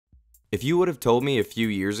If you would have told me a few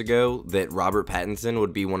years ago that Robert Pattinson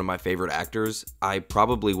would be one of my favorite actors, I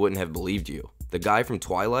probably wouldn't have believed you. The guy from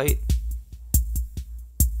Twilight?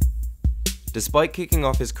 Despite kicking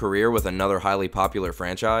off his career with another highly popular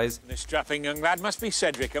franchise, this strapping young lad must be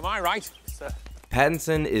Cedric, am I right? Sir.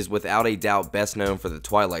 Pattinson is without a doubt best known for the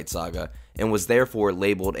Twilight saga, and was therefore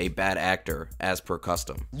labeled a bad actor, as per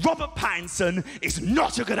custom. Robert Pattinson is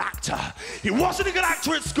not a good actor. He wasn't a good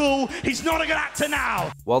actor at school, he's not a good actor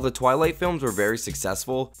now. While the Twilight films were very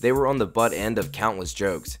successful, they were on the butt end of countless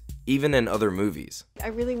jokes, even in other movies. I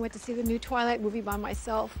really went to see the new Twilight movie by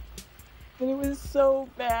myself, and it was so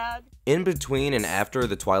bad. In between and after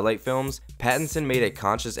the Twilight films, Pattinson made a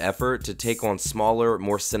conscious effort to take on smaller,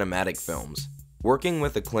 more cinematic films. Working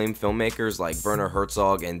with acclaimed filmmakers like Werner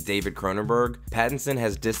Herzog and David Cronenberg, Pattinson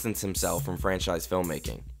has distanced himself from franchise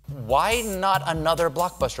filmmaking. Why not another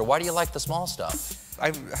blockbuster? Why do you like the small stuff?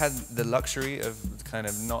 I've had the luxury of kind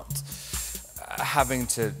of not having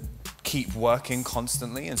to keep working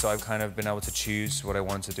constantly, and so I've kind of been able to choose what I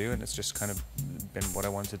want to do, and it's just kind of been what I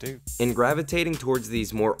want to do. In gravitating towards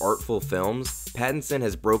these more artful films, Pattinson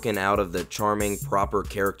has broken out of the charming, proper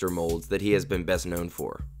character molds that he has been best known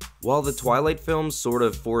for. While the Twilight films sort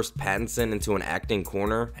of forced Pattinson into an acting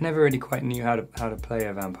corner, I never really quite knew how to play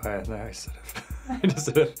a vampire. There, I just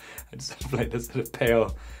sort of played this sort of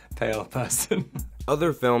pale person.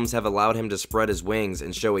 Other films have allowed him to spread his wings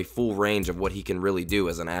and show a full range of what he can really do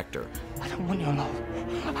as an actor. I don't want your love.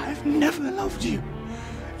 I've never loved you.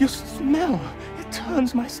 Your smell, it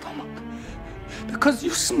turns my stomach. Because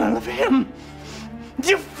you smell of him.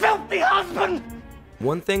 You filthy husband!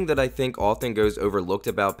 One thing that I think often goes overlooked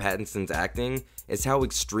about Pattinson's acting is how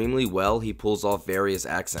extremely well he pulls off various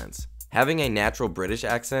accents. Having a natural British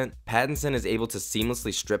accent, Pattinson is able to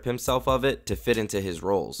seamlessly strip himself of it to fit into his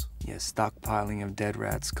roles. Yeah, stockpiling of dead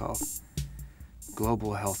rats called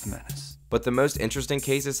global health menace. But the most interesting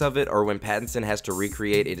cases of it are when Pattinson has to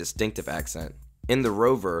recreate a distinctive accent. In The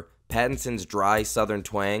Rover, Pattinson's dry southern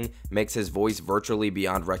twang makes his voice virtually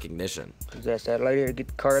beyond recognition. Possess that lady to get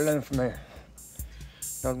the car alone from there.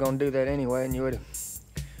 I was gonna do that anyway, and you would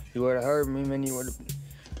have heard me, and you would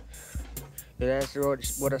have asked her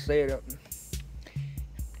what I said.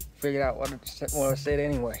 Figured out what I said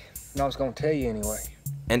anyway, and I was gonna tell you anyway.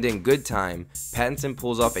 And in Good Time, Pattinson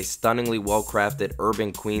pulls off a stunningly well-crafted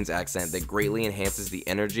urban Queens accent that greatly enhances the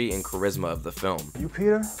energy and charisma of the film. You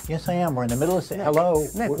Peter? Yes, I am. We're in the middle of... Hello?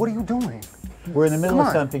 Nick, what are you doing? We're in the middle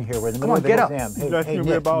of something here. We're in the middle of the exam. Hey,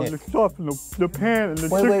 Nick, about Nick. the stuff and the pan and the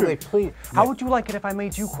chicken. Wait, please. How would you like it if I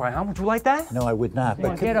made you cry, huh? Would you like that? No, I would not.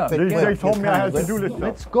 But get up. They told me I had to do this stuff.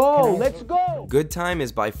 Let's go, let's go. Good Time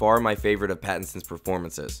is by far my favorite of Pattinson's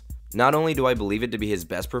performances. Not only do I believe it to be his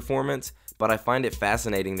best performance, but I find it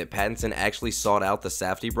fascinating that Pattinson actually sought out the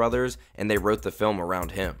Safdie brothers and they wrote the film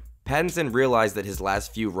around him. Pattinson realized that his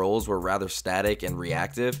last few roles were rather static and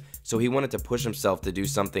reactive, so he wanted to push himself to do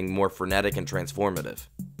something more frenetic and transformative.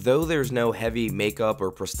 Though there's no heavy makeup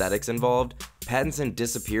or prosthetics involved, Pattinson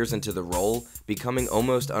disappears into the role, becoming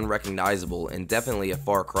almost unrecognizable and definitely a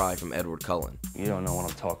far cry from Edward Cullen. You don't know what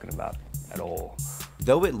I'm talking about at all.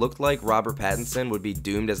 Though it looked like Robert Pattinson would be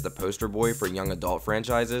doomed as the poster boy for young adult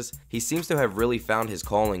franchises, he seems to have really found his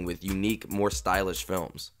calling with unique, more stylish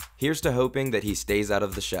films. Here's to hoping that he stays out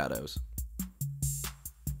of the shadows.